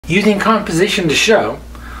using composition to show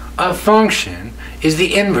a function is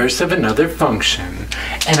the inverse of another function.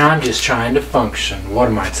 And I'm just trying to function. What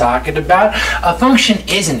am I talking about? A function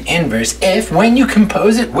is an inverse if, when you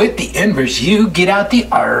compose it with the inverse, you get out the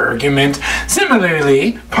argument.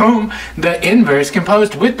 Similarly, boom, the inverse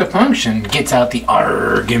composed with the function gets out the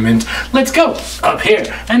argument. Let's go up here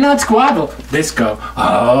and not squabble. Let's go.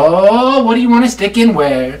 Oh, what do you want to stick in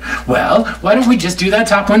where? Well, why don't we just do that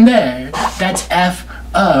top one there? That's f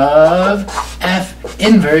of f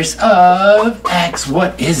inverse of x.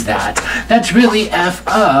 What is that? That's really f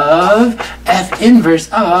of f inverse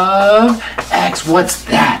of x. What's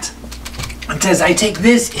that? It says I take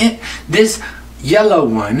this yellow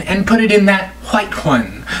one and put it in that white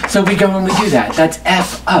one. So we go and we do that. That's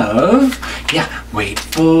f of, wait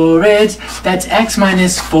for it, that's x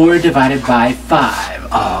minus 4 divided by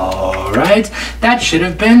 5. Alright, that should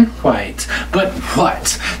have been white. But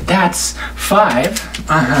what? That's 5,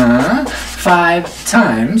 5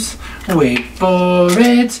 times, wait for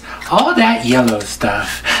it, all that yellow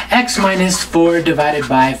stuff. X minus 4 divided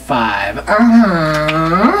by 5.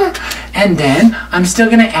 And then I'm still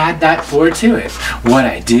going to add that 4 to it. What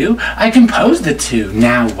I do, I compose the two.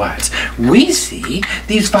 Now what? We see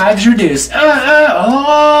these 5's reduce.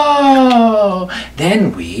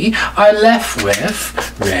 Then we are left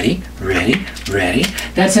with, ready,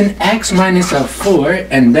 that's an x minus of 4,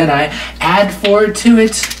 and then I add 4 to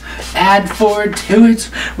it. Add 4 to it.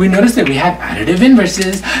 We notice that we have additive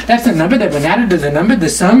inverses. That's a number that when added to the number, the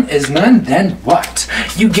sum is none. Then what?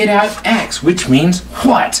 You get out x, which means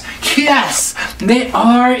what? Yes, they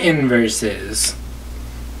are inverses.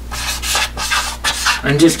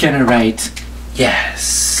 I'm just gonna write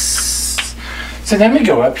yes. So then we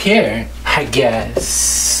go up here, I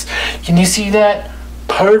guess. Can you see that?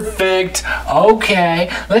 Perfect. Okay,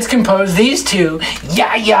 let's compose these two.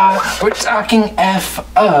 We're talking f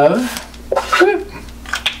of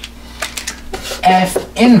f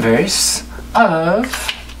inverse of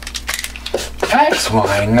x.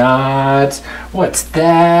 Why not? What's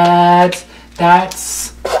that?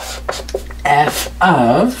 That's f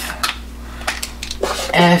of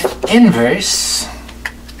f inverse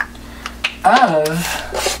of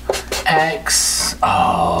x.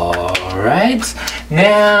 Alright,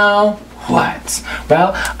 now what?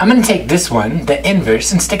 Well, I'm going to take this one, the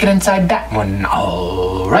inverse, and stick it inside that one.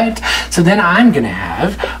 Alright, so then I'm going to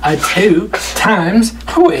have a 2 times,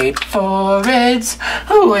 wait for it,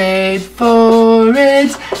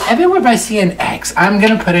 everywhere I see an x, I'm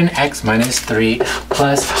going to put an x minus 3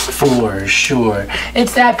 plus 4, sure.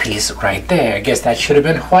 It's that piece right there. I guess that should have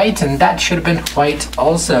been white, and that should have been white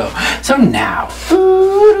also. So now,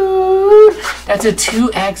 that's a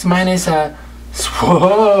 2x minus a,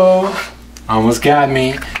 whoa, almost got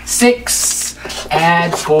me, 6,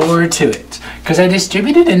 add 4 to it. Because I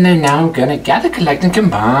distributed and then now I'm gonna gather, collect, and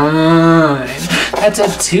combine. That's a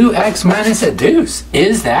 2x minus a deuce.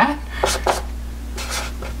 Is that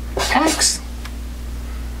x?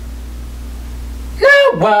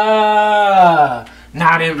 No,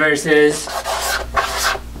 not inverses.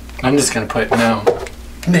 I'm just gonna put no.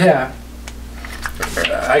 Yeah.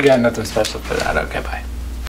 I got nothing special for that. Okay, bye.